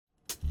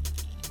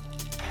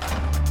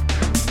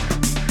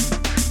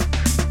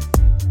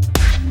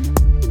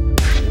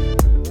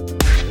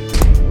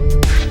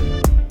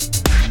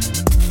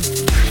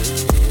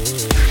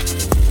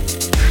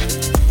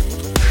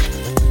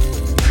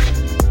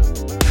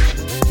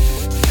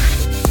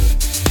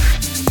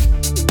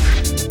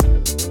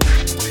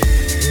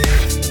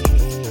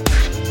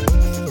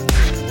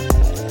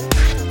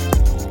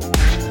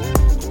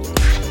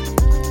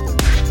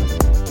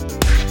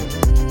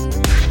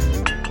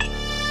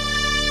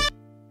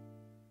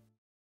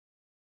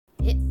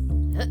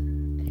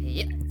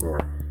And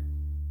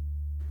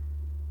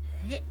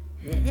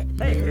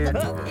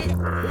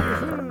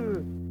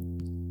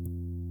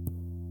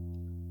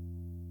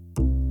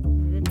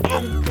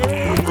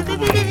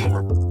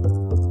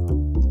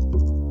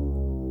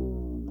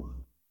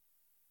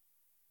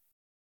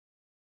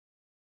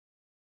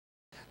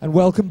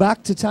welcome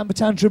back to Tamper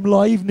Tantrum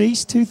Live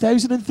Nice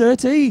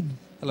 2013.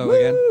 Hello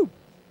Woo!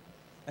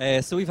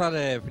 again. So we've had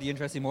a pretty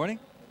interesting morning.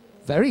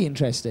 Very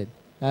interesting.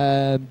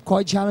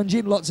 Quite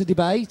challenging, lots of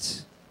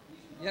debate.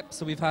 Yep,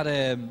 so we've had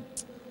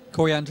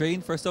Corey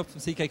Andreen first up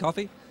from CK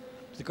Coffee.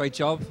 Did a great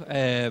job.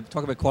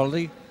 Talking about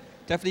quality.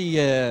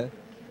 Definitely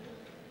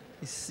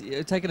he's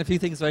taken a few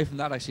things away from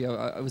that, actually.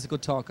 It was a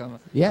good talk.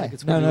 Yeah,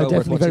 it's really well worth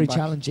definitely very watching back.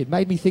 challenging.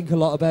 Made me think a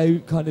lot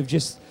about kind of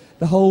just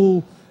the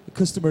whole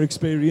customer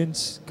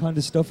experience kind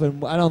of stuff,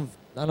 and I don't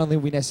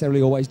think we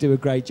necessarily always do a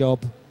great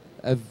job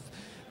of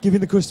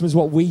giving the customers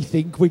what we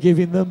think we're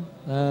giving them.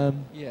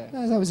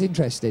 That was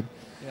interesting.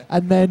 Yeah.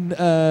 And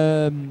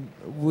then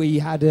we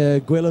had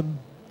Gwilym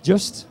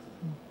just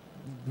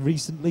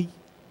recently,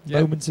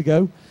 moments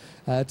ago,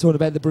 talking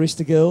about the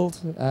Barista Guild.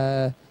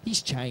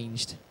 He's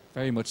changed.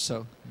 Very much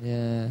so.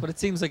 Yeah. But it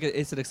seems like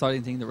it's an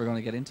exciting thing that we're going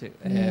to get into.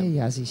 Yeah, he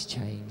has. He's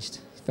changed.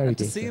 It's very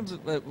different. To see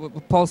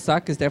him, Paul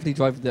Stack is definitely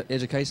driving the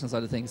educational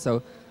side of things.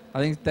 So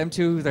I think them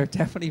two, they're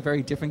definitely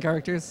very different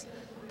characters.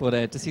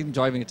 But to see them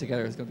driving it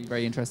together is going to be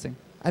very interesting.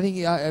 I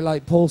think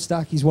like Paul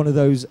Stack, he's one of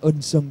those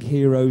unsung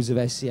heroes of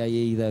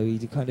SCAE, though.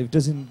 He kind of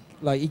doesn't,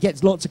 he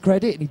gets lots of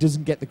credit and he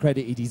doesn't get the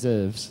credit he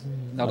deserves.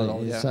 Not at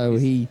all, yeah. So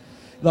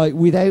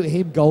without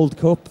him, Gold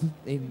Cup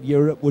in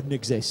Europe wouldn't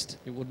exist.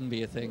 It wouldn't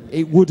be a thing.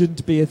 It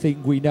wouldn't be a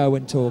thing we know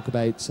and talk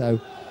about.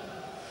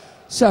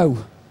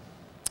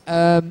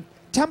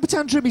 Tamper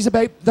Tantrum is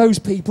about those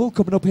people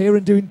coming up here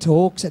and doing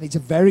talks, and it's a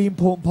very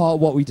important part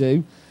of what we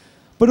do.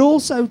 But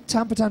also,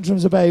 Tamper Tantrum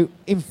is about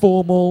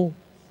informal,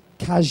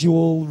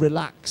 casual,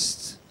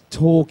 relaxed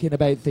talking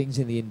about things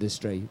in the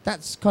industry.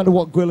 That's kind of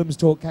what Gwilym's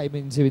talk came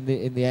into in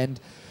the end.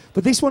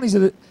 But this one is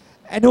an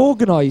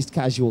organised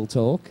casual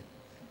talk.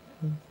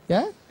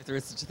 Yeah? If there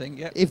is such a thing,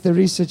 yeah. If there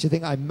is such a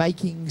thing, I'm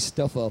making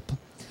stuff up.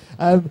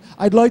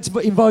 I'd like to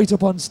invite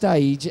up on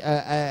stage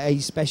a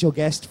special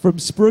guest from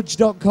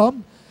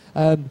Sprudge.com.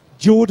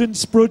 Jordan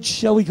Sprudge,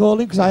 shall we call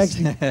him? Because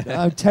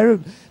I'm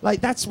terrible.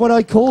 That's what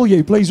I call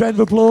you. Please, round of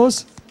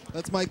applause.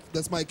 That's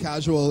my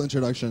casual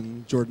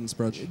introduction, Jordan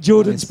Sprudge.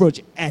 Jordan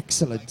Sprudge,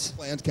 excellent.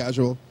 Planned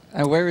casual.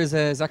 And where is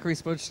Zachary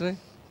Sprudge today?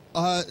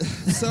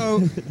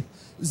 So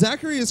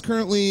Zachary is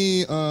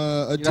currently you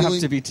don't have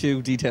to be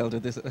too detailed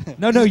with this.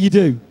 No, you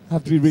do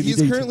have to be really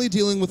detailed. He's currently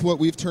dealing with what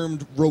we've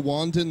termed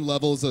Rwandan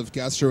levels of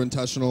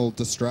gastrointestinal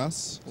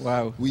distress.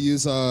 Wow. We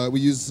use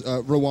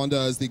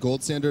Rwanda as the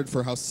gold standard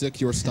for how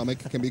sick your stomach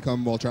can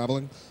become while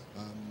traveling.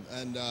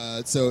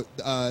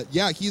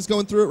 He's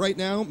going through it right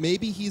now.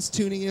 Maybe he's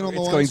tuning in on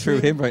the live going stream.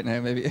 through him right now,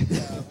 maybe.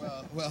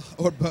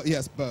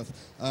 Yes, both.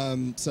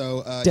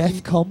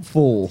 DEFCON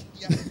 4.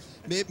 Yeah.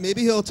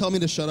 Maybe he'll tell me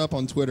to shut up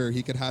on Twitter.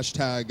 He could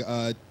hashtag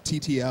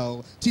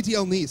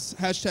TTL Nice,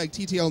 hashtag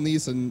TTL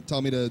Nice, and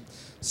tell me to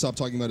stop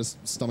talking about his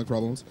stomach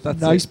problems.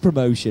 That's nice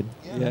promotion.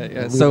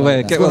 Yeah. So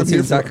get well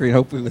soon, Zachary, and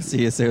hope we will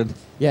see you soon.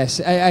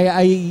 Yes,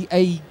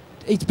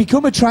 it's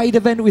become a trade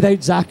event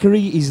without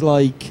Zachary is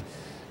like,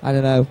 I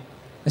don't know,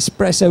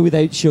 espresso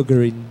without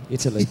sugar in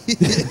Italy.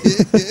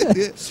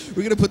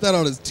 We're going to put that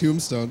on his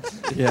tombstone.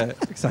 Yeah,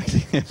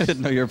 exactly. I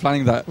didn't know you were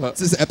planning that.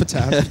 It's his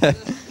epitaph.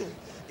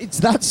 It's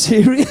that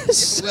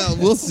serious? Well,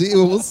 we'll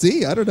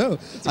see. I don't know.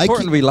 It's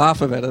important we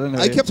laugh about it.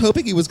 I kept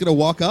hoping he was going to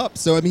walk up.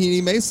 So, I mean,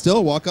 he may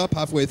still walk up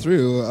halfway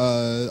through.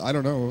 I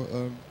don't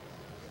know.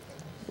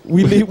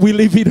 We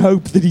live in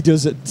hope that he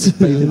doesn't.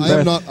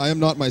 I am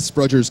not my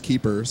Sprudger's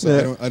keeper,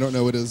 so I don't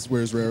know where his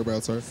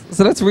whereabouts are.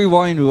 So let's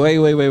rewind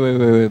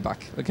way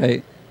back.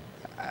 Okay.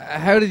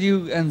 How did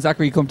you and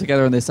Zachary come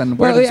together on this? And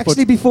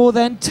before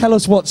then, tell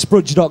us what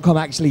Sprudge.com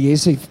actually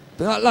is.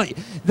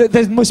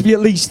 There must be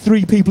at least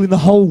 3 people in the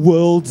whole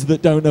world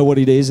that don't know what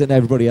it is, and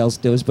everybody else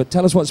does. But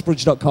tell us what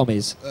Sprudge.com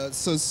is.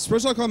 So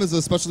Sprudge.com is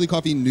a specialty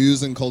coffee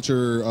news and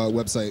culture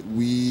website.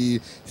 We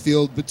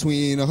field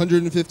between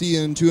 150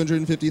 and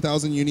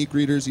 250,000 unique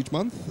readers each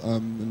month.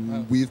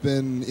 We've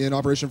been in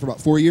operation for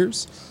about 4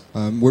 years.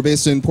 We're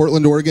based in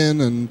Portland,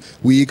 Oregon, and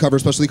we cover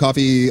specialty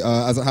coffee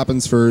as it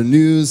happens for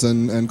news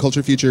and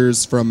culture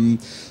features from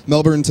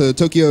Melbourne to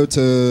Tokyo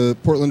to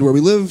Portland, where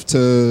we live,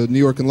 to New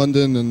York and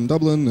London and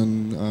Dublin and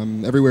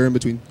everywhere in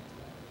between.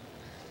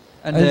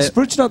 And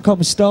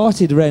Sprudge.com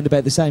started around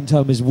about the same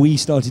time as we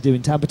started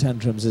doing Tamper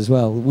Tantrums as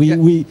well.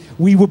 We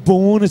were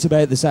born at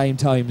about the same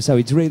time, so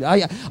it's really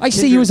I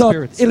see you as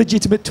our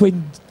illegitimate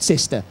twin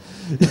sister.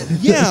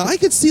 Yeah, I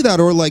could see that,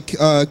 or like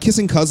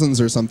kissing cousins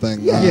or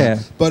something.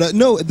 But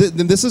no,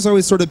 this has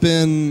always sort of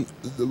been.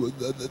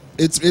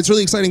 It's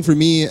really exciting for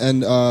me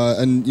and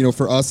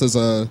for us as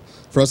a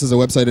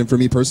website, and for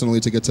me personally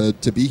to get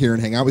to be here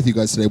and hang out with you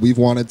guys today. We've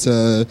wanted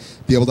to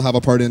be able to have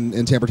a part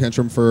in Tamper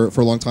Tantrum for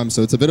a long time,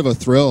 so it's a bit of a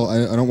thrill.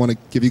 I don't want to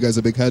give you guys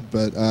a big head,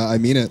 but I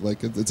mean it.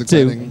 Like it's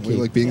exciting. We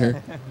like being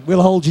here.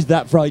 We'll hold you to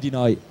that Friday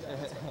night.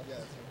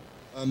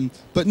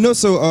 But no,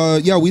 so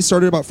yeah, we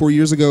started about 4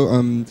 years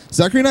ago.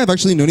 Zachary and I have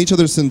actually known each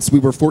other since we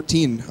were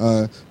 14.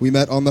 We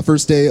met on the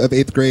first day of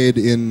 8th grade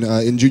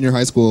in junior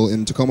high school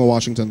in Tacoma,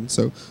 Washington.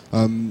 So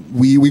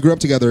we grew up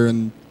together,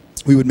 and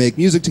we would make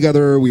music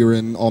together. We were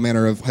in all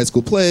manner of high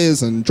school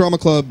plays and drama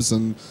clubs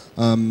and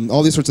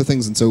all these sorts of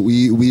things. And so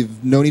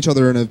we've known each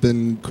other and have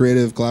been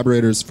creative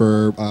collaborators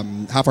for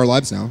half our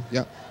lives now.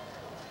 Yeah.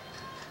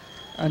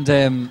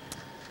 And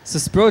so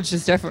Sprudge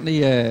is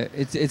definitely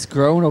it's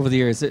grown over the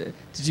years.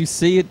 Did you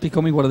see it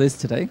becoming what it is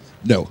today?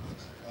 No.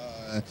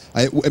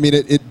 I mean,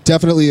 it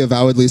definitely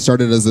avowedly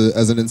started as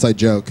an inside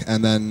joke,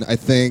 and then I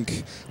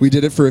think we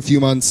did it for a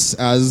few months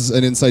as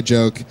an inside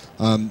joke.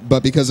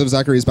 But because of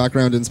Zachary's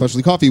background in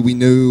specialty coffee, we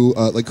knew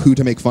like who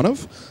to make fun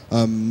of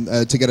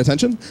to get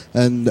attention,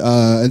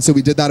 and so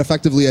we did that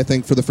effectively, I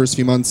think, for the first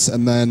few months,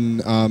 and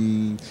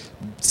then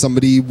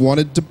somebody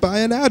wanted to buy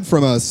an ad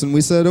from us, and we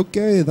said,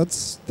 okay,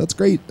 that's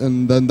great,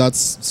 and then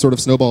that's sort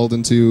of snowballed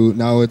into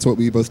now it's what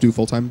we both do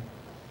full time.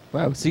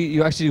 Wow, so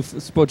you actually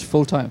do Sprudge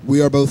full time?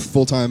 We are both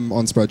full time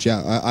on Sprudge.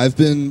 Yeah, I've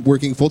been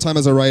working full time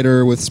as a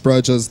writer with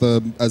Sprudge as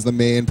the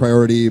main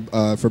priority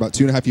for about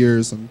 2.5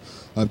 years, and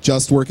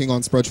just working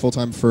on Sprudge full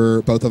time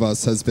for both of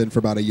us has been for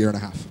about 1.5 years.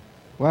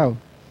 Wow.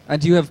 And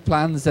do you have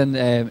plans then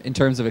in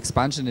terms of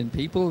expansion in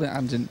people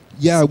and in?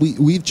 Yeah,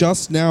 we've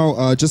just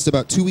now, just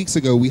about 2 weeks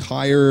ago, we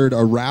hired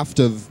a raft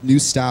of new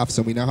staffs,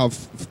 and we now have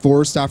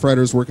 4 staff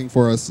writers working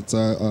for us. It's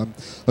a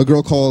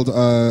girl called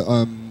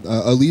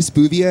Elise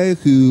Bouvier,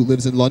 who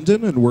lives in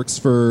London and works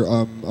for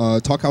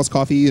Talkhouse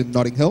Coffee in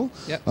Notting Hill.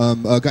 Yep.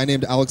 A guy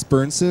named Alex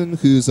Bernson,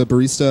 who's a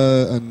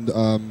barista and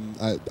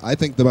I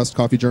think the best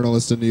coffee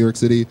journalist in New York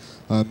City.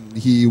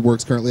 He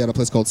works currently at a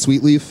place called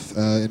Sweet Leaf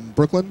in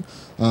Brooklyn.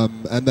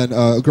 And then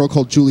a girl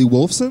called Julie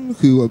Wolfson,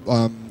 who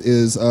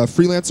is a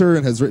freelancer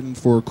and has written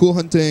for Cool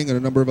Hunting and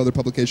a number of other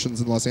publications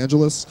in Los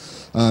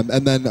Angeles.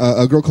 And then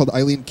a girl called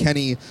Eileen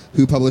Kenny,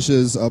 who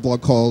publishes a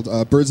blog called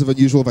Birds of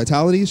Unusual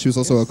Vitality. She was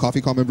also a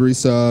coffee common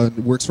barista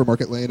and works for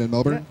Market Lane in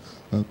Melbourne.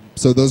 Yeah.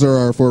 So those are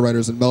our 4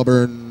 writers in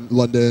Melbourne,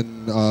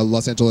 London,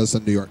 Los Angeles,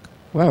 and New York.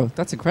 Wow,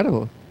 that's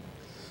incredible.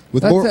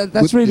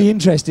 That's really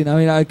interesting. I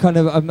mean,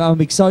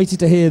 I'm excited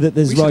to hear that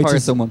there's we should writers. hire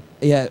someone.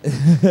 Yeah,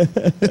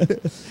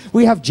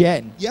 we have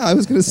Jen. Yeah, I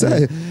was going to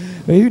say.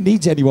 Who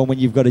needs anyone when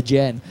you've got a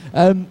Jen?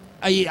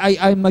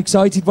 I'm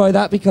excited by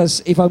that,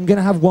 because if I'm going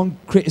to have one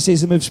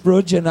criticism of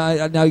Sprudge, and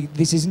I know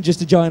this isn't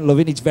just a giant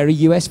loving, it's very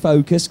US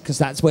focused, because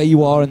that's where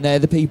you are and they're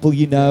the people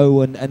you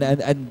know,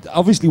 and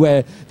obviously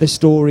where the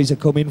stories are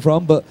coming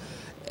from, but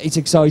it's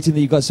exciting that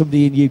you've got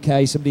somebody in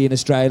UK, somebody in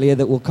Australia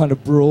that will kind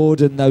of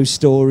broaden those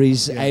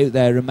stories out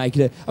there and make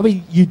it I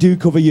mean, you do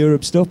cover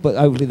Europe stuff, but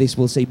hopefully this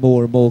will see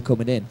more and more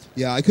coming in.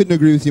 Yeah, I couldn't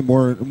agree with you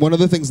more. One of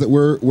the things that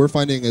we're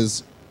finding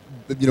is,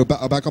 you know,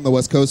 back on the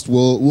West Coast,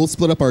 we'll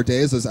split up our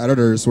days as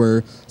editors,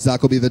 where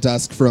Zach will be the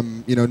desk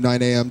from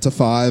 9 a.m. to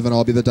 5, and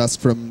I'll be the desk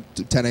from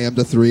 10 a.m.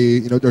 to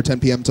 3, or 10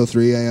 p.m. till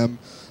 3 a.m.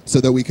 so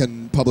that we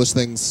can publish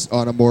things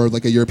on a more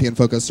like a European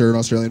focused or an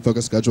Australian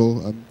focused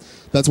schedule.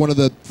 That's one of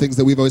the things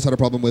that we've always had a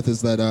problem with,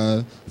 is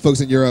that folks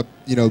in Europe,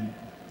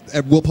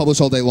 we'll publish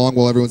all day long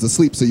while everyone's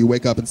asleep, so you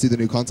wake up and see the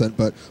new content,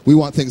 but we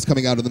want things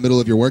coming out in the middle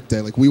of your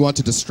workday. Like, we want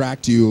to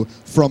distract you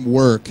from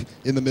work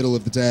in the middle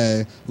of the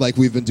day, like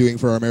we've been doing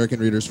for our American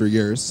readers for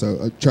years.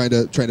 So trying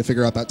to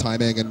figure out that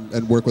timing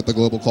and work with the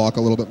global clock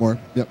a little bit more.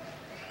 Yep.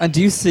 And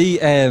do you see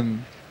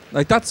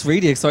like, that's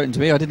really exciting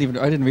to me. I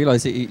didn't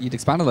realize that you'd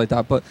expanded like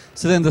that. But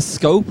so then the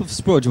scope of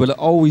Sprudge, will it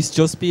always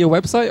just be a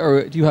website,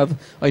 or do you have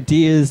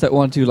ideas that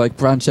want to like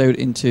branch out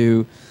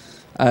into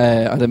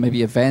either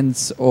maybe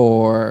events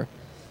or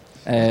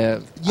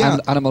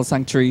animal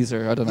sanctuaries,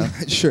 or I don't know?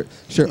 Sure.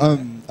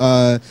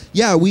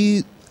 Yeah,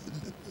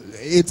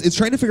 it's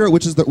trying to figure out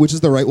which is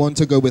the right one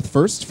to go with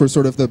first for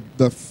sort of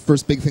the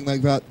first big thing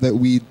like that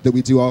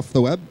we do off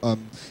the web.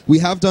 We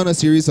have done a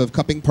series of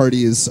cupping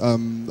parties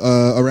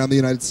around the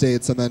United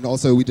States, and then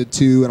also we did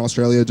 2 in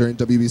Australia during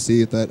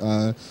WBC that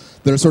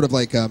are sort of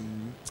like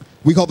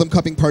we call them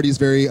cupping parties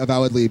very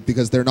avowedly,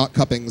 because they're not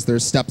cuppings.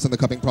 There's steps in the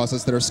cupping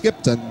process that are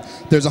skipped, and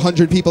there's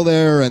 100 people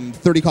there and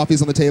 30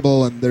 coffees on the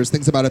table, and there's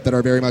things about it that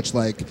are very much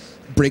like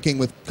breaking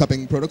with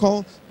cupping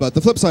protocol. But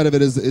the flip side of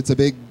it is it's a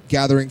big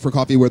gathering for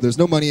coffee where there's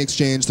no money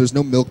exchange, there's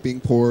no milk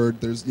being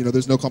poured,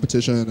 there's no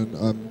competition,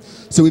 and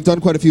so we've done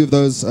quite a few of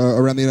those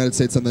around the United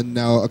States, and then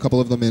now a couple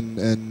of them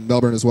in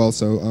Melbourne as well.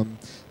 So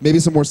maybe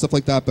some more stuff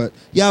like that. But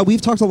yeah, we've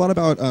talked a lot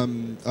about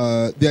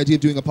the idea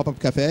of doing a pop-up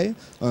cafe,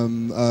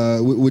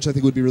 which I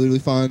think would be really, really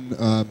fun.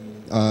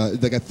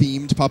 Like a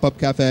themed pop-up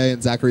cafe,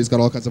 and Zachary's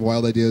got all kinds of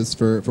wild ideas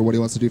for what he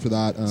wants to do for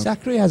that.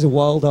 Zachary has a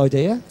wild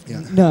idea?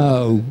 Yeah.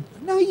 No,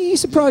 you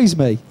surprise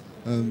me.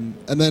 And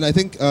then I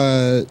think,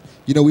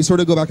 we sort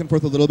of go back and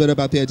forth a little bit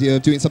about the idea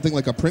of doing something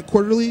like a print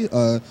quarterly.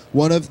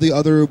 One of the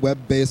other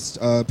web-based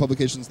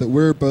publications that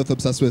we're both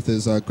obsessed with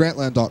is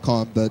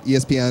Grantland.com, that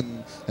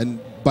ESPN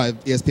and by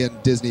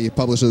ESPN Disney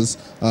publishes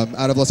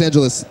out of Los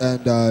Angeles,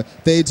 and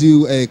they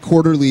do a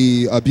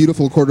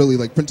beautiful quarterly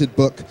like printed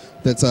book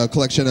that's a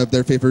collection of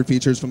their favorite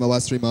features from the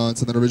last 3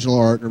 months, and then original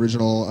art and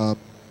original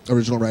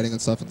original writing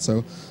and stuff. And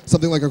so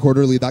something like a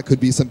quarterly, that could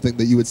be something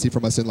that you would see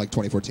from us in like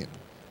 2014.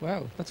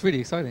 Wow, that's really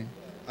exciting.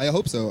 I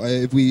hope so.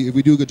 If we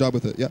do a good job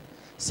with it, yeah.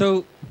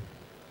 So,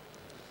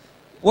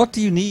 what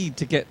do you need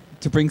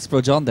to bring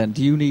Sprudge on then?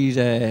 Do you need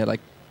like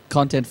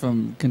content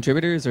from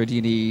contributors, or do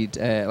you need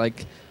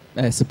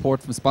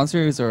support from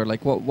sponsors, or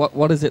like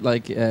what is it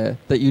like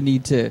that you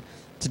need to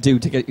do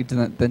to get you to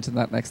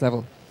that next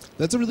level?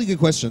 That's a really good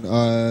question.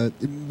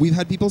 We've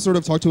had people sort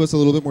of talk to us a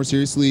little bit more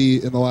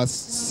seriously in the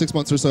last 6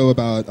 months or so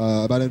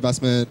about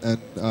investment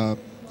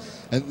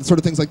and sort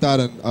of things like that.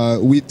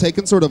 And we've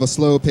taken sort of a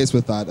slow pace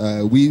with that.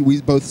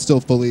 We both still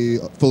fully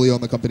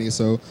own the company,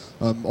 so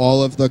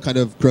all of the kind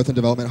of growth and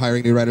development,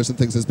 hiring new writers and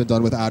things has been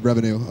done with ad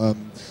revenue.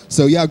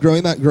 So yeah,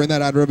 growing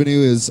that ad revenue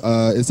is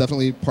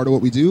definitely part of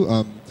what we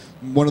do.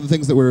 One of the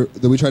things that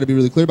we try to be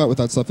really clear about with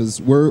that stuff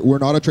is we're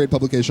not a trade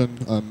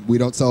publication. We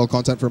don't sell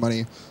content for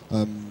money.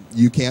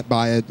 You can't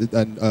buy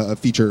a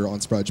feature on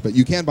Sprudge, but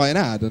you can buy an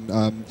ad,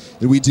 and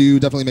we do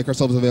definitely make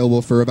ourselves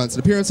available for events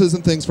and appearances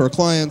and things for our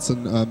clients,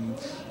 and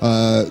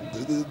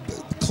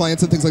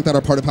clients and things like that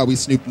are part of how we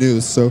snoop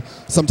news. So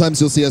sometimes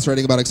you'll see us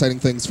writing about exciting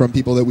things from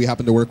people that we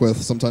happen to work with.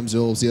 Sometimes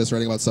you'll see us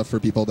writing about stuff for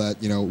people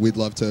that we'd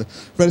love to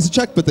write us a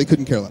check, but they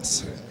couldn't care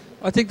less.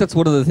 I think that's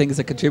one of the things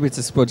that contributes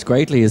to Sprudge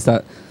greatly is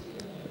that,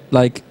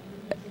 like,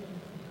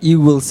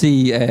 you will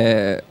see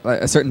a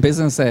certain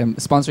business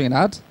sponsoring an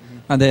ad,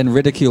 and then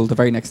ridiculed the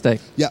very next day.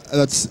 Yeah,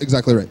 that's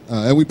exactly right.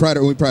 And we pride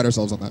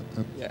ourselves on that.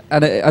 Yeah.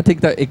 And I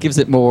think that it gives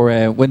it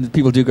more when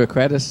people do get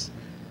credit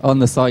on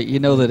the site. You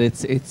know that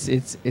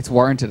it's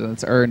warranted and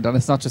it's earned, and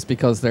it's not just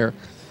because they're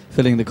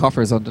filling the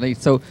coffers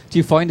underneath. So, do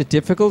you find it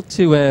difficult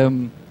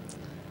to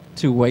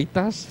weight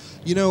that?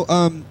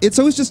 It's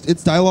always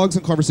it's dialogues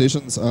and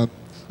conversations.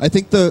 I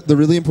think the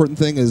really important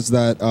thing is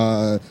that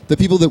the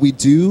people that we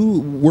do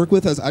work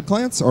with as ad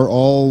clients are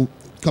all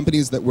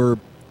companies that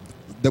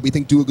we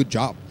think do a good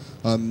job.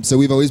 So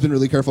we've always been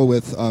really careful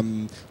with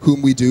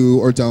whom we do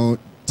or don't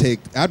take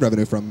ad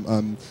revenue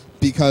from,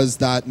 because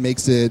that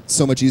makes it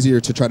so much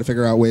easier to try to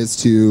figure out ways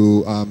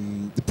to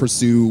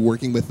pursue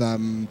working with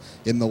them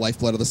in the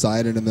lifeblood of the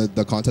site and in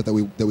the content that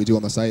we do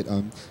on the site.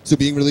 So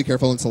being really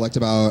careful and select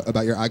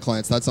about your ad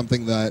clients, that's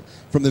something that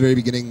from the very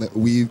beginning that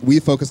we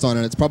focused on,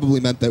 and it's probably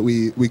meant that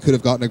we could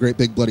have gotten a great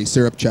big bloody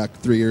syrup check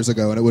 3 years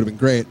ago and it would have been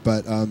great,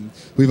 but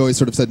we've always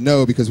sort of said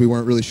no because we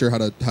weren't really sure how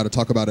to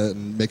talk about it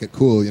and make it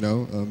cool,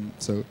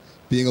 so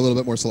being a little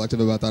bit more selective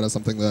about that is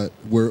something that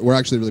we're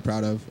actually really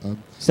proud of.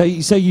 So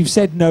you've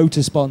said no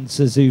to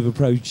sponsors who've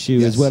approached you,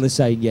 yes, as well as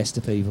saying yes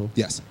to people.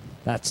 Yes,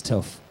 that's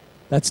tough.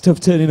 That's tough,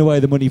 turning away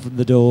the money from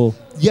the door.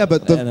 Yeah,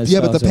 but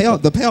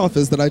the payoff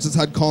is that I just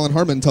had Colin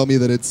Harmon tell me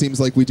that it seems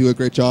like we do a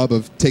great job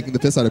of taking the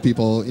piss out of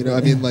people. And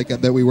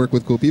that we work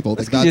with cool people.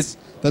 That's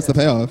the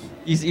payoff.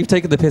 You've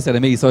taken the piss out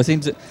of me, so I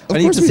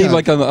need to seem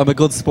like I'm a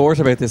good sport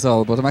about this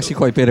all, but I'm actually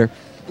quite bitter.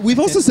 We've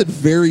also said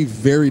very,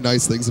 very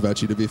nice things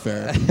about you, to be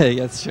fair.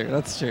 Yeah, that's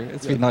true.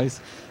 It's been nice.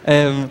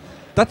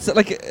 That's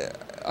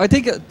I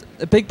think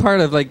a big part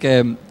of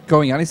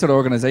growing any sort of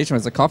organization,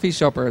 whether it's a coffee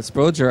shop or a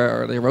Sprudge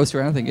or a roaster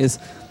or anything, is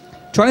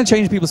trying to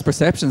change people's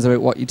perceptions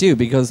about what you do,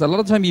 because a lot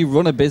of the time you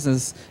run a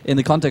business in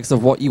the context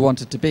of what you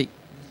want it to be.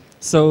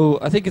 So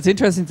I think it's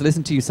interesting to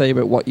listen to you say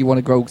about what you want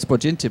to grow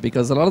Sprudge into,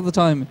 because a lot of the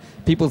time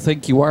people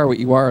think you are what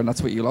you are and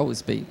that's what you'll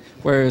always be.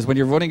 Whereas when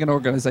you're running an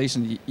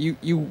organization,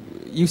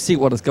 you see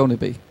what it's going to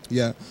be.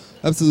 Yeah,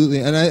 absolutely.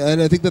 And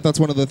I think that's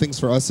one of the things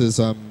for us is,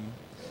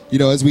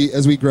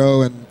 as we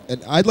grow, and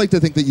I'd like to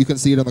think that you can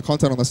see it on the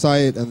content on the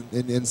site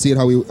and see it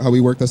how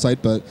we work the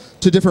site, but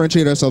to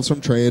differentiate ourselves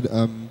from trade,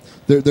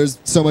 there's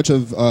so much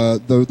of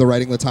the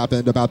writing that's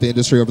happened about the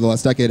industry over the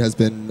last decade has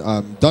been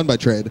done by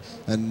trade,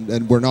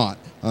 and we're not.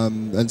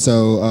 And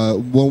so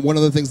one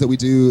of the things that we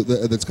do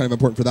that's kind of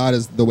important for that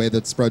is the way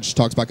that Sprudge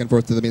talks back and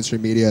forth to the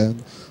mainstream media,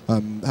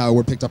 how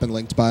we're picked up and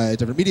linked by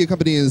different media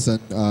companies,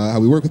 and how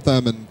we work with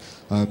them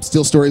and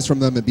steal stories from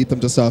them and beat them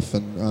to stuff,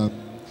 and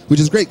which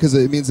is great because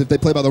it means if they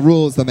play by the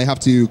rules, then they have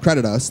to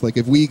credit us. Like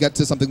if we get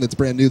to something that's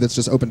brand new that's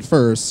just opened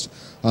first,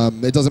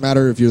 it doesn't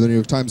matter if you're the New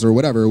York Times or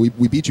whatever. We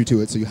beat you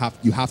to it, so you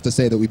have to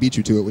say that we beat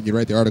you to it when you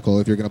write the article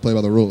if you're going to play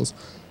by the rules,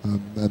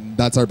 and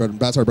that's our bread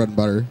and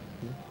butter.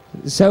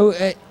 So.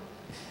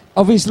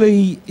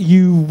 Obviously,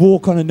 you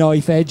walk on a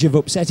knife edge of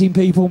upsetting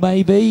people,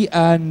 maybe,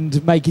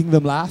 and making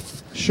them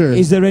laugh. Sure.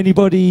 Is there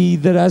anybody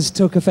that has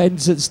took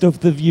offence at stuff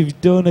that you've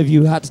done? Have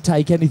you had to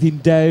take anything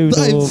down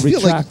or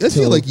retract? I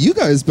feel like you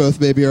guys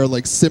both maybe are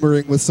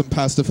simmering with some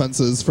past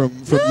offences from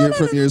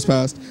years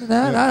past. No,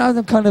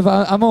 I'm kind of.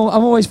 I'm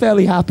always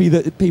fairly happy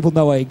that people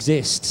know I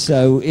exist.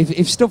 So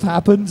if stuff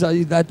happens,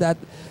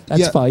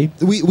 that's fine.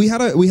 We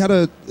have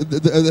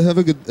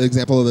a good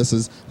example of this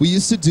is we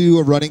used to do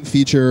a running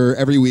feature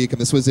every week,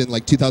 and this was in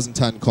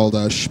 2010 called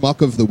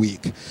Schmuck of the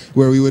Week,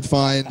 where we would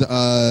find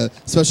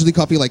specialty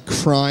coffee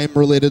crime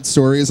related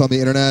stories on the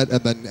internet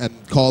and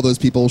call those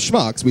people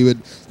schmucks. We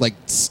would like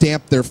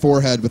stamp their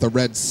forehead with a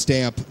red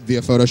stamp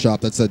via Photoshop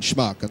that said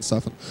schmuck and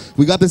stuff. And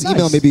we got this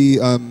email maybe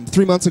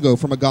 3 months ago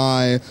from a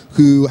guy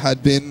who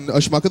had been a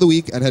schmuck of the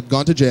week and had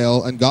gone to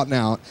jail and gotten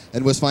out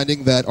and was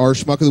finding that our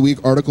schmuck of the week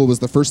article was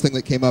the first thing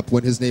that came up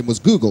when his name was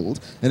Googled,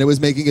 and it was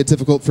making it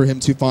difficult for him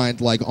to find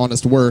like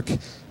honest work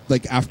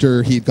like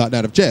after he'd gotten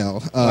out of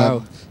jail.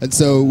 Wow. And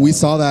so we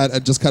saw that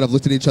and just kind of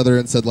looked at each other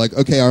and said like,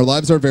 okay, our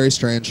lives are very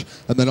strange,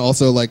 and then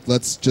also like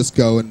let's just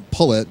go and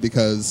pull it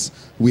because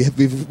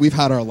we've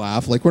had our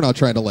laugh. Like we're not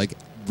trying to like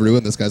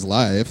ruin this guy's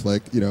life,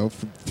 like, you know,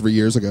 from 3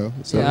 years ago.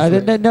 So yeah, I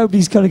don't know,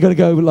 nobody's kind of going to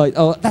go like,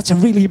 oh, that's a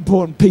really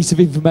important piece of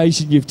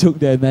information you've took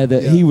down there,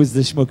 that he was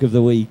the schmuck of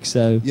the week.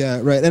 So yeah,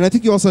 right. And I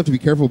think you also have to be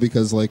careful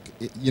because, like,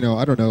 you know,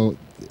 I don't know,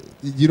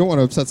 you don't want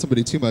to upset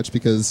somebody too much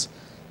because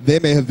they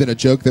may have been a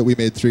joke that we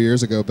made 3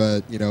 years ago,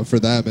 but, you know, for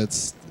them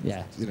it's,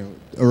 you know,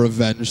 a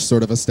revenge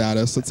sort of a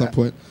status at some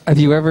point. Have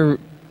you ever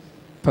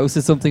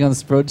posted something on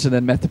Sprudge and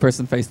then met the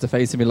person face to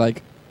face and be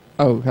like,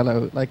 oh,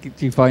 hello? Like,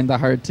 do you find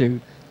that hard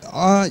to...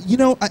 You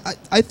know,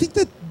 I think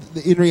that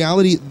in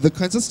reality, the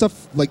kinds of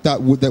stuff like that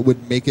that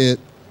would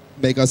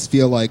make us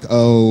feel like,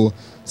 oh,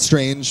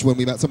 strange when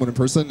we met someone in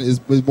person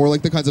was more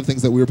like the kinds of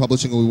things that we were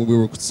publishing when we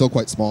were still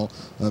quite small.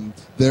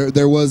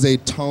 There was a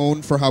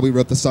tone for how we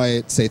wrote the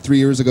site, say 3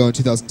 years ago in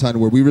 2010,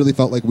 where we really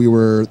felt like we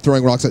were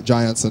throwing rocks at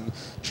giants and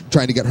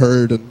trying to get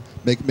heard and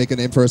make a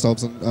name for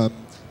ourselves. And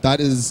that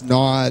is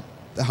not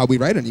how we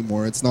write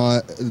anymore. It's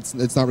not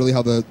really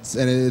how and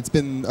it's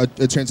been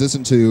a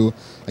transition to,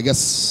 I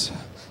guess,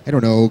 I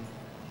don't know,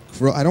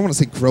 I don't want to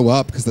say grow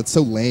up because that's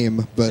so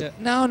lame, but...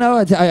 No,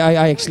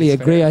 I actually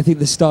agree. I think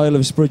the style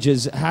of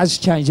Sprudges has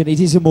changed and it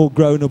is a more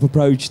grown-up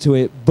approach to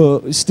it,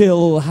 but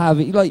still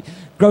having, like,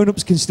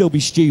 grown-ups can still be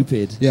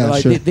stupid. Yeah,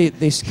 like, sure.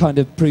 This kind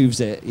of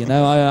proves it, you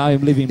know? I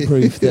am living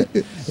proof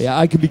that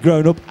I can be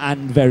grown up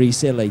and very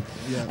silly.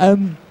 Yeah.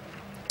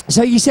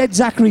 So you said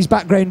Zachary's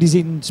background is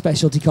in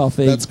specialty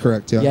coffee. That's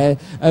correct, yeah.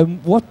 Yeah.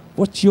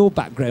 What's your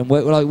background?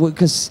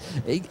 Because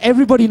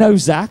everybody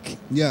knows Zach.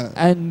 Yeah.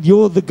 And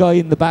you're the guy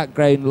in the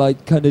background,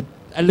 like, kind of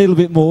a little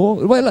bit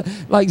more. Well,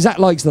 like Zach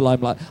likes the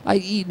limelight.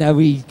 He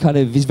kind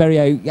of is very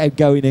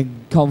outgoing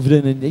and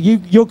confident. And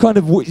you're kind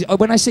of,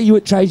 when I see you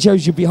at trade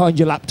shows, you're behind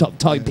your laptop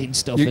typing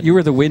stuff. You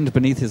were the wind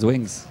beneath his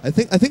wings. I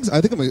think I'm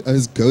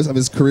his ghost. I'm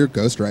his career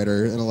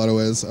ghostwriter in a lot of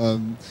ways.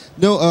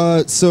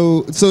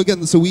 So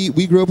again,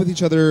 we grew up with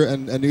each other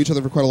and knew each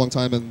other for quite a long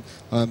time.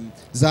 And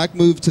Zach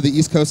moved to the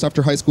East Coast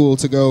after high school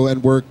to go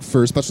and work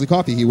for Specialty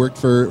Coffee. He worked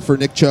for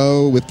Nick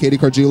Cho with Katie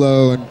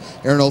Cargillo and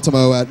Aaron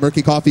Ultimo at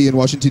Murky Coffee in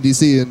Washington,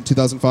 D.C. in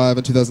 2005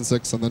 and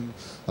 2006, and then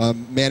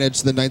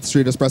managed the 9th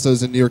Street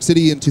Espressos in New York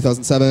City in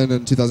 2007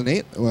 and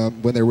 2008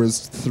 when there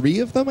was 3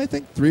 of them, I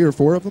think, 3 or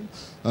 4 of them,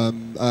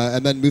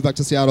 and then moved back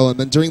to Seattle. And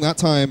then during that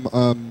time,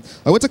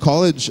 I went to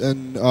college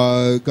and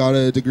got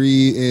a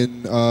degree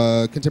in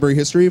contemporary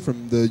history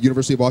from the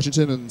University of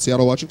Washington in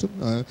Seattle,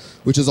 Washington,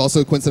 which is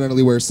also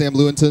coincidentally where Sam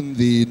Lewinton,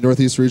 the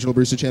Northeast Regional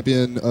Barista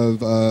Champion of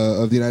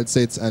the United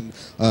States, and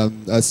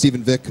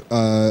Stephen Vick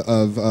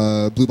of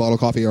Blue Bottle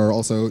Coffee are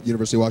also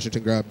University of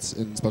Washington grads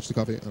in specialty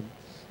coffee.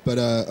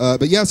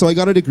 But yeah, so I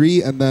got a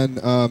degree, and then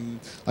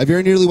I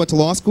very nearly went to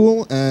law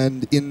school,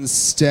 and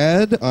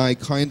instead I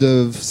kind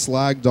of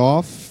slagged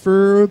off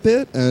for a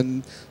bit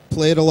and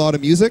played a lot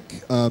of music.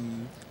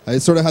 I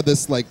sort of had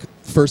this like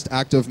first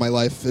act of my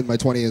life in my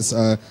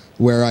 20s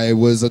where I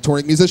was a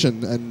touring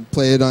musician and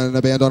played on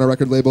a band on a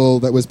record label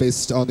that was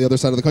based on the other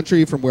side of the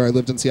country from where I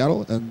lived in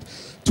Seattle, and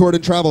toured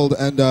and traveled.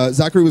 And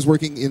Zachary was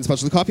working in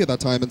specialty coffee at that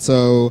time, and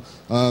so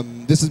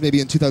this is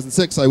maybe in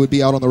 2006. I would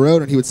be out on the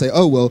road, and he would say,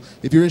 "Oh, well,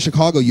 if you're in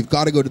Chicago, you've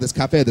got to go to this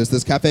cafe. There's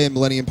this cafe in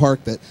Millennium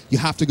Park that you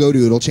have to go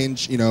to. It'll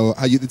change, you know,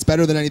 how you. It's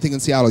better than anything in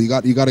Seattle. You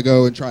got to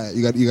go and try it.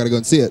 You got to go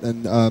and see it."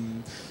 And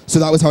so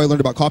that was how I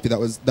learned about coffee. That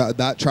was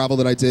that travel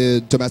that I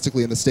did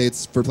domestically in the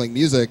States for playing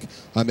music.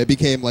 It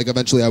became like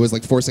eventually I was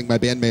like forcing my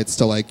bandmates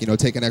to like, you know,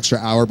 take an extra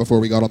hour before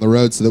we got on the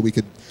road so that we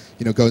could,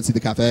 you know, go and see the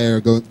cafe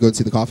or go and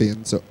see the coffee.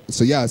 And so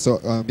yeah.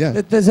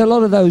 There's a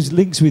lot of those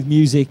links with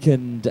music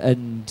and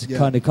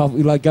kind of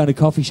coffee, like going to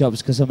coffee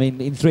shops. Because I mean,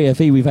 in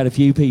 3FE we've had a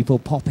few people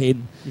pop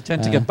in. You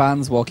tend to get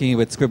bands walking in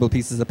with scribbled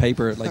pieces of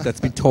paper like that's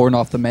been torn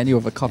off the menu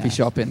of a coffee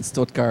shop in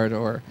Stuttgart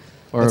or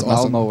Malmo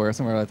awesome. Or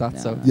somewhere like that.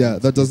 So yeah,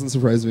 that doesn't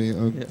surprise me.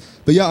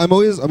 But yeah, I'm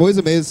always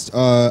amazed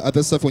at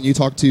this stuff when you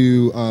talk to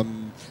you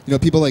know,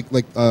 people like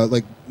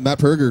Matt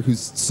Perger, who's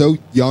so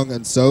young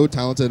and so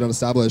talented and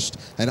established,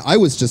 and I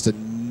was just a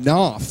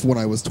noff when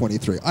I was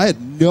 23. I had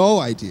no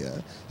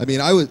idea. I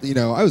mean, I was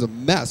a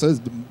mess. I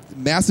was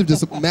massive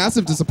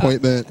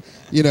disappointment.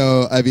 You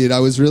know, I mean, I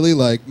was really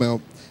like,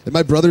 and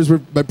my brothers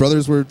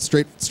were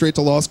straight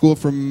to law school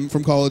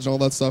from college and all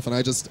that stuff, and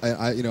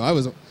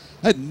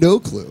I had no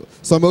clue.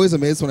 So I'm always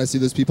amazed when I see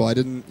those people. I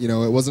didn't, you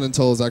know, it wasn't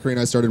until Zachary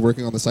and I started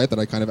working on the site that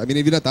I mean,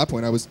 even at that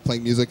point, I was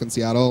playing music in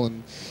Seattle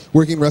and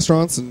working in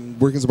restaurants and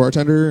working as a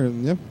bartender,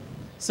 and yeah.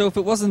 So if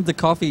it wasn't the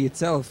coffee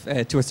itself,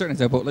 to a certain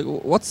extent, but like,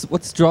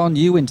 what's drawn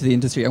you into the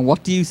industry, and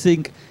what do you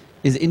think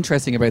is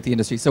interesting about the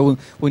industry. So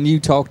when you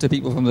talk to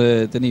people from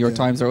the New York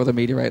Times or other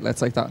media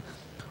outlets like that,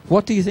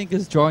 what do you think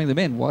is drawing them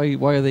in? Why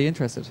are they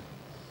interested?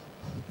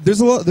 There's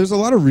a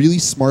lot of really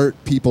smart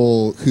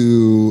people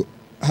who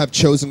have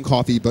chosen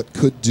coffee but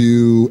could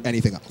do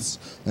anything else,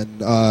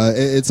 and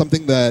it's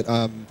something that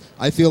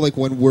I feel like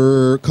when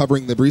we're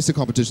covering the barista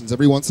competitions,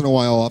 every once in a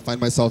while I'll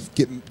find myself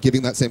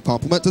giving that same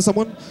compliment to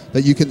someone,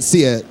 that you can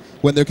see it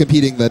when they're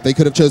competing, that they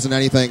could have chosen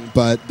anything,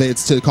 but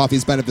it's to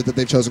coffee's benefit that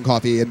they've chosen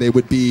coffee, and they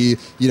would be,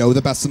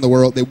 the best in the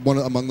world. They one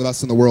among the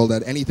best in the world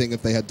at anything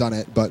if they had done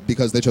it, but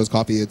because they chose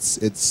coffee, it's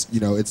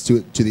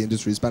to the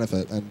industry's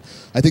benefit. And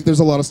I think there's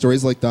a lot of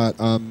stories like that.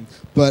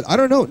 But I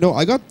don't know. No,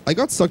 I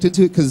got sucked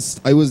into it because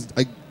it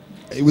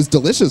was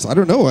delicious. I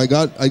don't know. I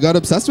got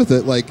obsessed with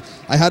it. Like,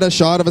 I had a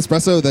shot of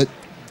espresso that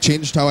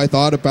changed how I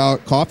thought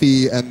about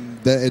coffee, and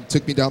it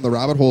took me down the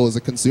rabbit hole as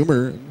a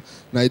consumer. And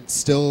I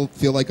still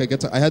feel like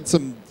I had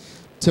some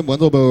Tim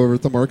Wendelbo over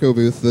at the Marco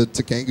booth, the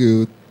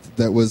Takangu,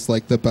 that was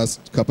like the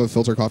best cup of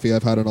filter coffee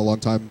I've had in a long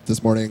time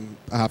this morning,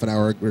 half an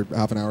hour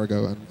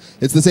ago, and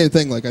it's the same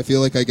thing. Like, I feel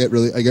like I get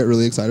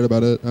really excited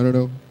about it. I don't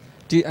know.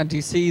 Do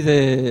you see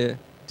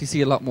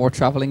a lot more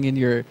traveling in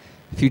your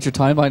future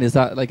timeline? Is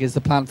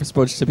the plan for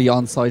Spudge to be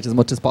on site as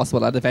much as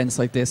possible at events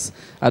like this,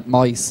 at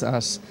MICE,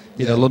 at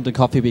London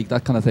Coffee Week,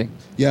 that kind of thing?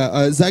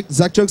 Yeah,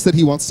 Zach jokes that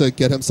he wants to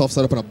get himself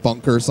set up in a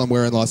bunker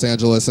somewhere in Los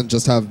Angeles and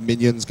just have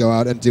minions go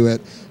out and do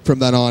it from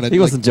then on. And he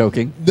wasn't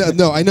joking.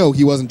 No, I know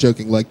he wasn't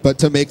joking. But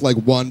to make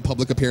one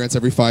public appearance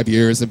every 5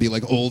 years and be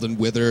old and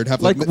withered,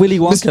 have Willy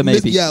Wonka,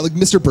 maybe. Yeah, like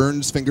Mr.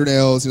 Burns'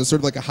 fingernails, sort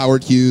of like a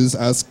Howard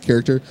Hughes-esque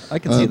character. I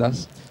can see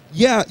that.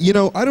 Yeah,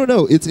 I don't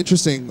know. It's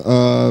interesting.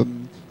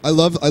 I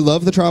love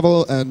the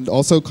travel and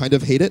also kind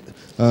of hate it.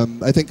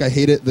 I think I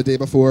hate it the day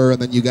before,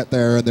 and then you get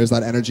there and there's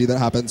that energy that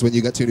happens when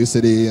you get to a new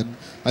city. And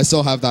I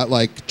still have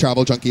that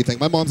travel junkie thing.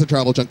 My mom's a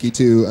travel junkie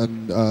too,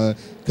 and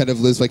kind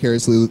of lives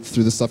vicariously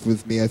through the stuff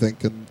with me, I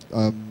think.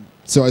 And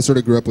so I sort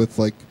of grew up with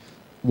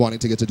wanting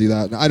to get to do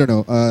that. And I don't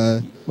know.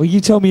 Well,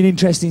 you told me an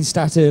interesting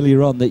stat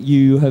earlier on that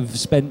you have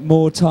spent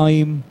more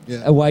time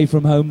away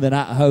from home than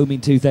at home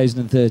in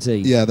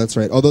 2013. Yeah, that's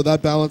right. Although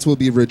that balance will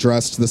be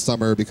redressed this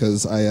summer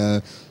because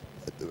I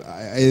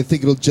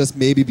think it'll just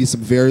maybe be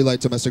some very light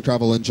domestic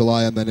travel in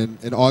July, and then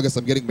in August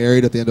I'm getting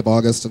married at the end of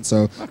August, and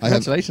so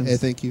congratulations.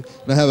 Thank you.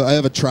 And I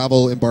have a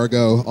travel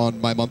embargo on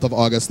my month of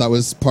August. That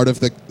was part of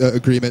the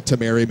agreement to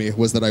marry me,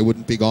 was that I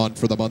wouldn't be gone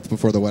for the month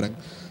before the wedding.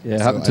 Yeah,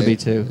 it happened to me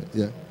too.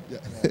 Yeah.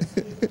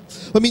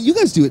 I mean, you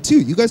guys do it too.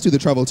 You guys do the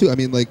travel too. I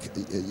mean,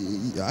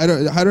 I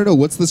don't know.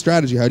 What's the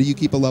strategy? How do you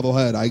keep a level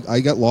head? I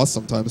get lost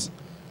sometimes.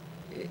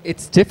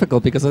 It's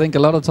difficult because I think a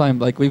lot of the time,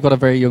 we've got a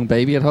very young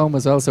baby at home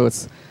as well, so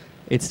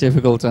it's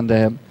difficult, and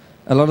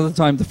a lot of the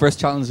time the first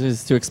challenge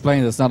is to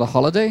explain that it's not a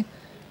holiday,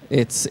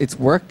 it's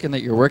work, and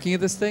that you're working at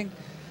this thing.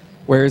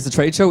 Whereas the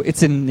trade show,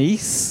 it's in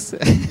Nice.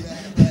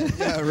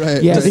 Yeah,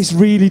 right. Yeah, this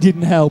really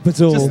didn't help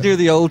at all. Just near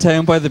the old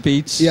town by the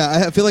beach.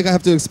 Yeah, I feel like I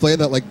have to explain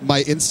that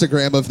my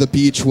Instagram of the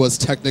beach was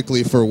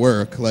technically for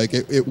work.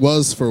 It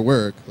was for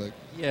work.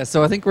 Yeah,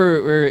 so I think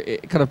we're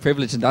kind of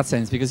privileged in that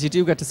sense, because you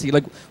do get to see,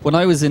 when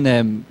I was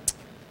in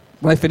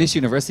when I finished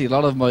university, a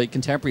lot of my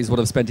contemporaries would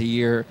have spent a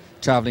year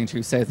travelling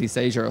through Southeast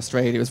Asia or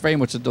Australia. It was very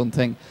much a done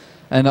thing.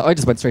 And I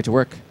just went straight to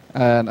work.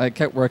 And I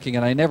kept working,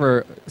 and I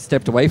never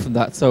stepped away from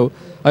that. So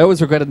I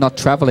always regretted not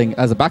travelling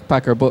as a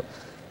backpacker. But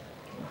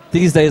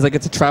these days I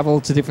get to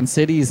travel to different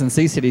cities and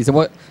see cities.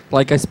 And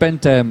I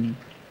spent,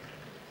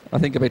 I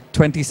think, about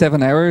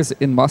 27 hours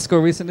in Moscow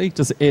recently,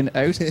 just in,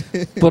 out.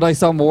 But I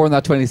saw more in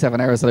that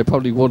 27 hours than I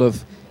probably would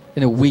have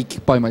in a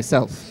week by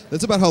myself.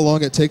 That's about how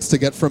long it takes to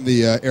get from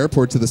the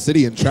airport to the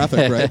city in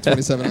traffic, right?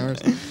 27 hours.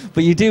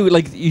 But you do,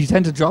 you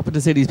tend to drop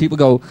into cities. People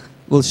go,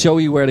 we'll show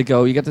you where to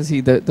go. You get to see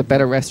the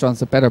better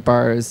restaurants, the better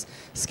bars,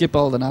 skip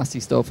all the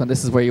nasty stuff, and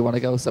this is where you want to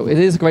go. So it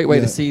is a great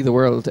way to see the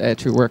world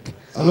through work.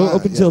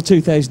 Up until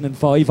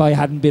 2005, I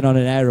hadn't been on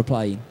an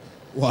aeroplane.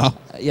 Wow.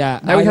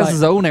 Yeah. Now he has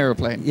his own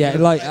aeroplane. Yeah,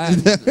 like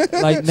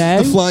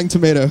now. The flying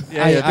tomato.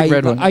 Yeah, big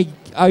red one.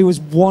 I was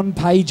one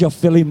page off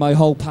filling my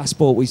whole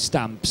passport with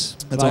stamps.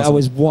 That's awesome. I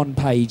was one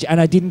page, and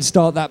I didn't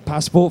start that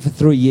passport for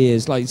 3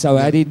 years. I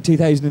had it in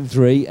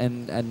 2003,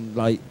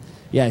 and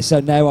so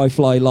now I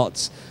fly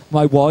lots.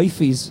 My wife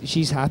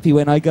she's happy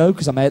when I go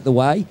because I'm out the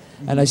way,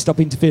 and I stop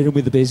interfering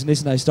with the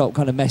business, and I stop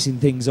kind of messing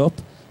things up.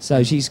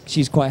 So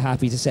she's quite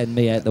happy to send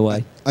me out the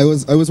way. I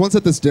was once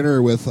at this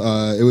dinner with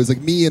it was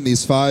me and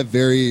these 5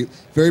 very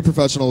very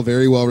professional,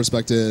 very well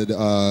respected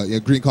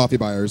green coffee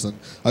buyers, and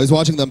I was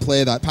watching them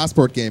play that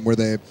passport game where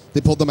they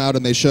pulled them out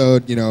and they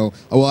showed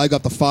I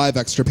got the 5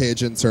 extra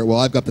page insert, well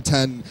I've got the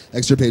 10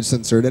 extra page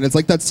insert, and it's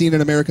like that scene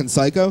in American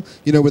Psycho,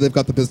 where they've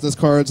got the business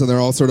cards and they're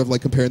all sort of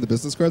comparing the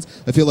business cards.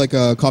 I feel like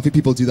coffee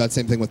people do that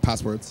same thing with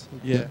passports.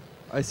 Yeah.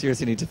 I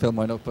seriously need to fill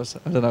mine up, but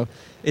I don't know.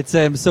 It's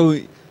so.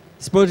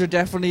 Spudge are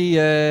definitely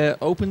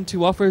open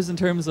to offers in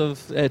terms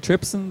of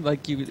trips and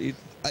it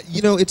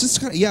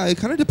just it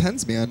kind of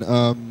depends, man.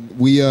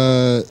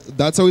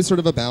 That's always sort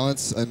of a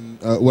balance,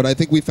 and what I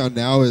think we found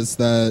now is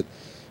that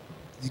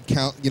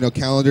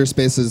calendar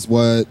space is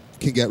what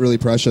can get really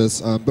precious.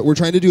 But we're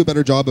trying to do a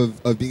better job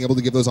of being able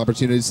to give those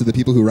opportunities to the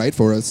people who write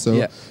for us. So,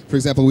 Yeah. for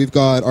example, we've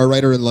got our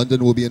writer in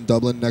London will be in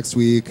Dublin next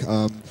week.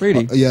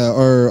 Really? Yeah.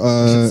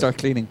 We should start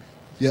cleaning.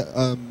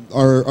 Yeah,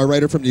 our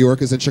writer from New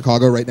York is in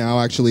Chicago right now,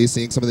 actually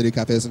seeing some of the new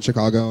cafes in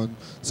Chicago, and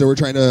so we're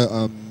trying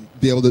to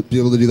be able to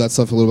do that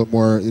stuff a little bit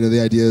more.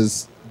 The idea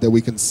is that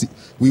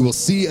we will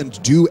see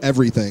and do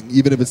everything,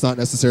 even if it's not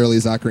necessarily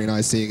Zachary and I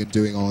seeing and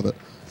doing all of it.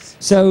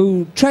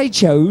 So trade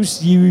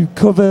shows, you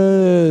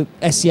cover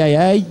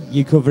SCAA,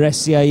 you cover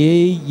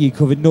SCAE, you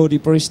cover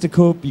Nordic Barista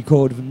Cup, you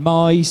cover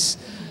MICE.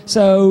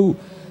 So,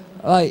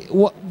 like,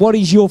 what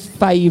is your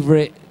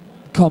favourite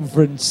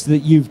conference that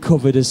you've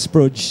covered as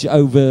Sprudge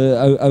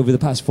over the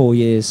past 4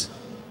 years?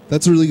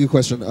 That's a really good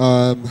question.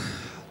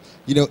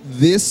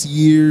 This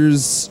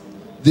year's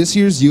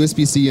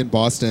USBC in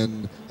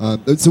Boston.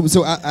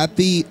 So at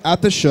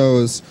the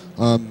shows,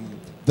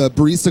 the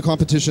barista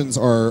competitions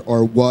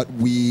are what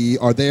we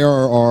are. They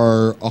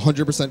are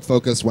 100%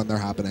 focused when they're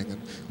happening,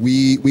 and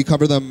we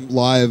cover them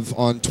live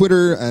on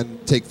Twitter and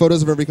take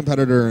photos of every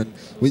competitor. And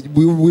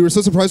we were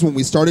so surprised when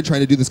we started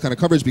trying to do this kind of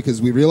coverage,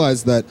 because we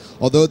realized that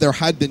although there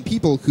had been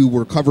people who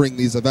were covering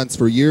these events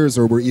for years,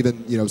 or were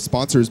even media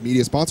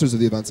sponsors of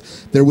the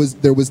events, there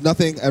was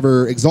nothing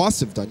ever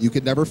exhaustive done. You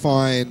could never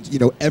find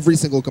every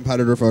single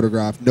competitor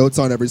photograph, notes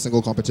on every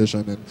single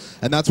competition,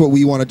 and that's what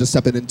we wanted to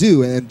step in and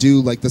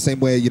do like the same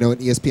way an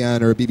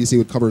ESPN or a BBC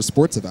would cover a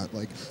sports event,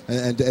 like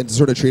and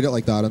sort of treat it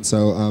like that. And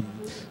so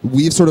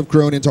we've sort of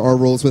grown into our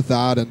roles with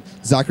that. And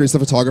Zachary's the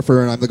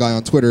photographer, and I'm the guy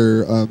on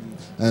Twitter.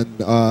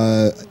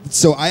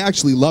 So I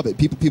actually love it.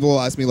 People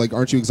ask me, like,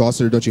 aren't you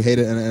exhausted or don't you hate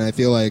it? And I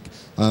feel like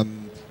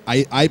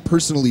I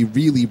personally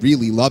really,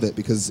 really love it,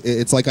 because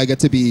it's like I get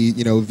to be,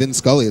 Vin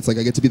Scully. It's like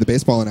I get to be the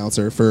baseball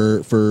announcer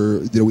for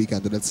the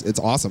weekend, and it's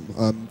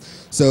awesome.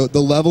 So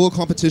the level of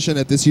competition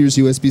at this year's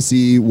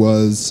USBC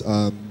was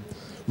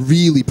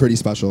really pretty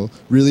special.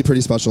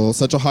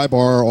 Such a high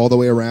bar all the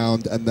way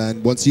around. And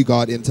then once you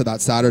got into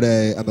that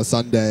Saturday and the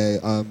Sunday,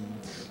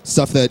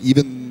 stuff that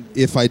even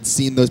if I'd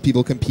seen those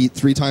people compete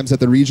 3 times at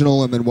the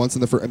regional and then once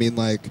in the first,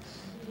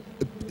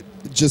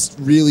 just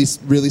really,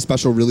 really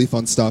special, really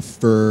fun stuff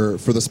for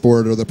the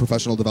sport or the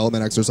professional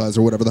development exercise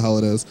or whatever the hell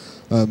it is.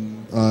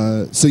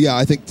 So yeah,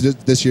 I think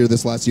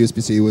this last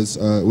USBC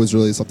was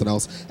really something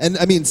else.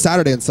 And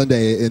Saturday and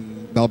Sunday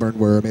in Melbourne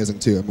were amazing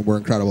too. We're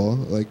incredible.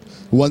 Like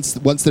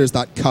once there's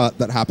that cut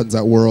that happens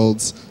at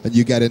Worlds and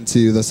you get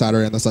into the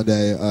Saturday and the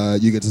Sunday,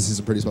 you get to see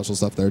some pretty special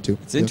stuff there too.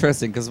 It's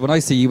interesting, because when I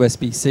see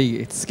USBC,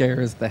 it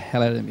scares the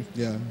hell out of me.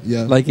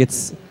 Yeah. Like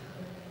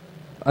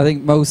I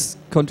think most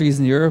countries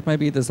in Europe,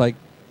 maybe there's like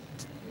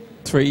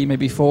 3,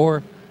 maybe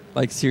 4,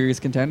 like serious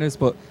contenders,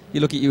 but you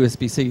look at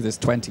USBC, there's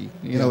 20.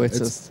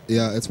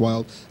 It's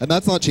wild, and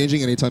that's not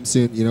changing anytime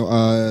soon.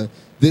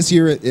 This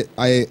year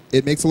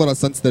it makes a lot of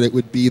sense that it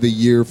would be the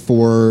year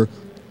for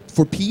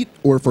Pete,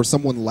 or for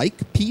someone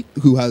like Pete,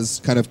 who has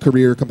kind of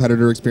career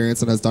competitor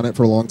experience and has done it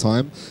for a long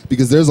time,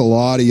 because there's a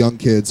lot of young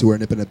kids who are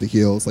nipping at the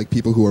heels, like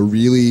people who are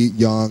really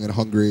young and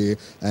hungry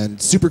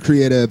and super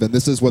creative, and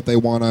this is where they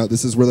want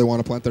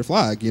to plant their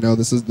flag.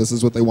 This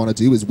is what they want to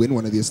do, is win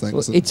one of these things.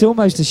 Well, it's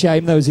almost a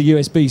shame though, as a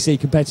USBC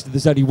competitor,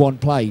 there's only one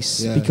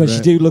place, because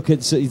you do look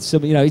at some,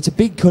 it's a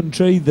big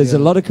country, there's a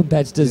lot of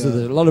competitors, there's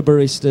a lot of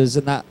baristas,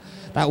 and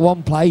that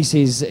one place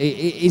is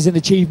an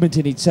achievement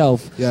in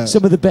itself. Yeah.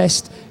 Some of the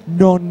best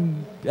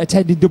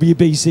non-attending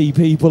WBC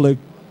people are,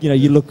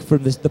 you look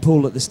from the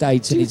pool at the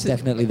States, and it's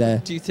definitely there.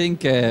 Do you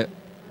think, I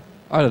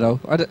don't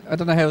know, I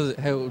don't know how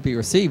it would be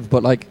received,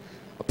 but like,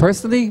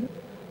 personally,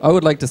 I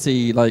would like to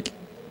see like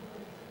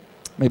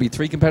maybe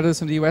 3 competitors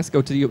from the US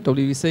go to the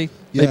WBC,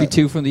 maybe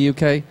 2 from the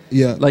UK.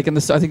 Yeah. Like,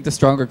 I think the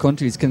stronger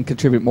countries can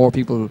contribute more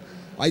people.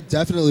 I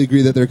definitely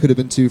agree that there could have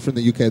been 2 from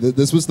the UK.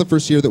 This was the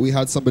first year that we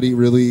had somebody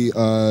really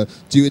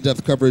do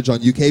in-depth coverage on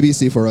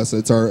UKBC for us.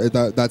 It's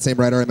that same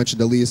writer I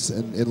mentioned, Elise,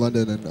 in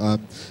London.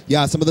 And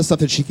some of the stuff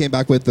that she came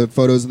back with, the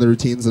photos and the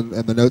routines and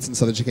the notes and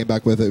stuff that she came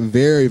back with,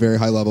 very, very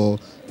high level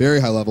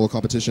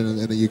competition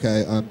in the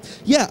UK.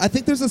 I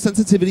think there's a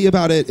sensitivity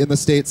about it in the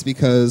States,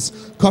 because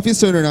Coffee is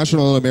so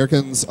international, and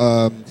Americans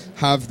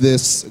have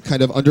this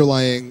kind of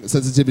underlying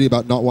sensitivity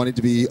about not wanting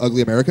to be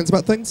ugly Americans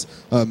about things.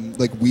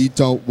 Like, we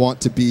don't want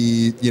to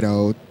be,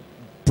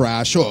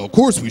 brash. Oh, of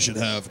course we should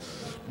have.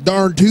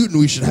 Darn tootin',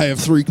 we should have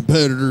 3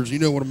 competitors. You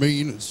know what I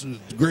mean? It's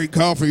great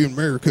coffee in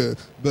America.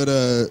 But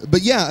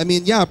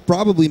yeah,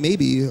 probably,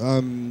 maybe.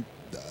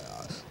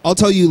 I'll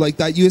tell you, like,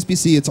 that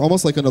USBC, it's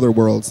almost like another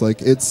Worlds.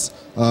 Like, it's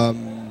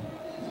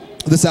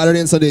the Saturday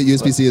and Sunday at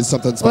USBC is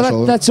something special.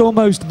 Well, that's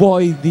almost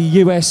why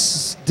the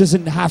US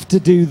doesn't have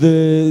to do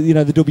the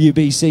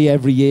WBC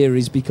every year,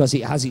 is because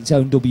it has its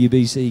own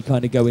WBC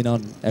kind of going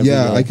on every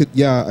year.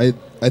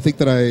 I think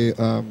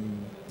that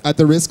at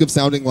the risk of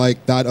sounding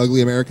like that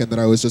ugly American that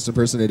I was just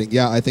impersonating,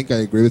 I think I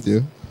agree with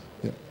you.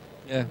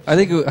 Yeah, I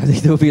think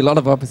there would be a lot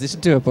of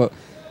opposition to it, but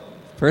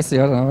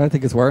personally, I don't know. I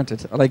think it's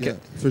warranted.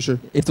 For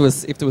sure. If there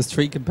was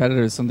 3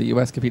 competitors from the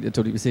US competing at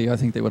WBC, I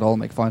think they would all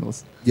make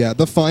finals. Yeah,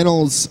 the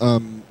finals,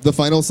 the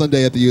final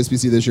Sunday at the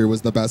USBC this year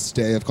was the best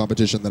day of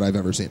competition that I've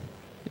ever seen.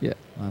 Yeah.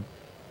 Wow.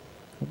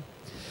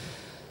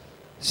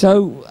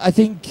 So I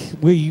think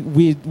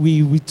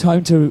we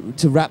time to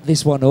wrap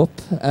this one up.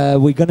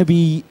 We're going to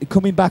be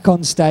coming back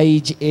on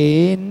stage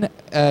in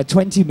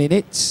 20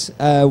 minutes,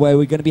 where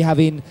we're going to be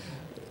having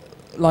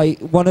like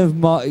one of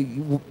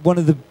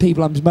the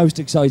people I'm most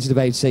excited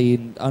about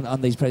seeing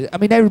on these. I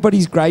mean,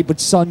 everybody's great, but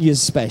Sonia's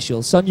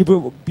special. Sonia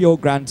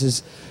Bjork-Grant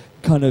has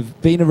kind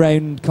of been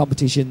around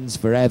competitions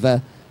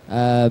forever.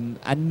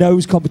 And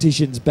knows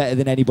competitions better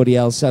than anybody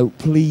else. So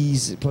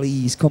please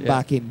come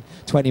back in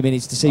 20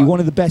 minutes to see one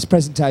of the best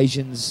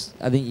presentations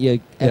I think you're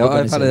ever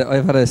going to see.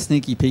 I've had a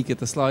sneaky peek at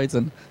the slides,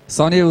 and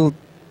Sonia will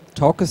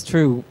talk us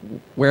through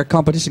where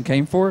competition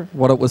came for,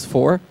 what it was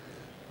for,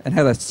 and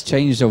how that's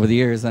changed over the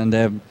years.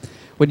 And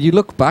when you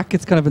look back,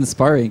 it's kind of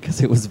inspiring because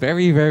it was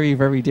very, very,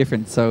 very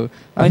different. So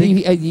I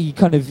think you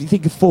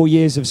think of 4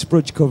 years of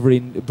Sprudge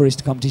covering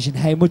barista competition,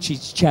 how much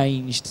it's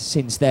changed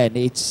since then.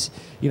 It's,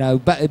 you know,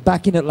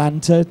 back in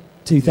Atlanta,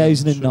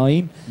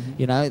 2009,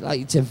 you know,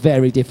 like it's a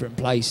very different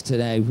place to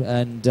now.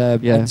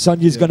 And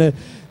Sonia's going to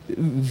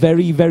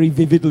very, very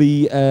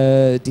vividly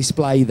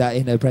display that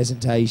in her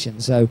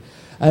presentation. So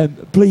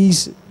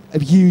please, a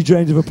huge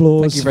round of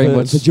applause Thank you very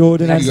much for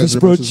Jordan and for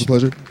Sprudge. It was a Sprudge.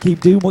 pleasure.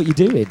 Keep doing what you're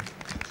doing.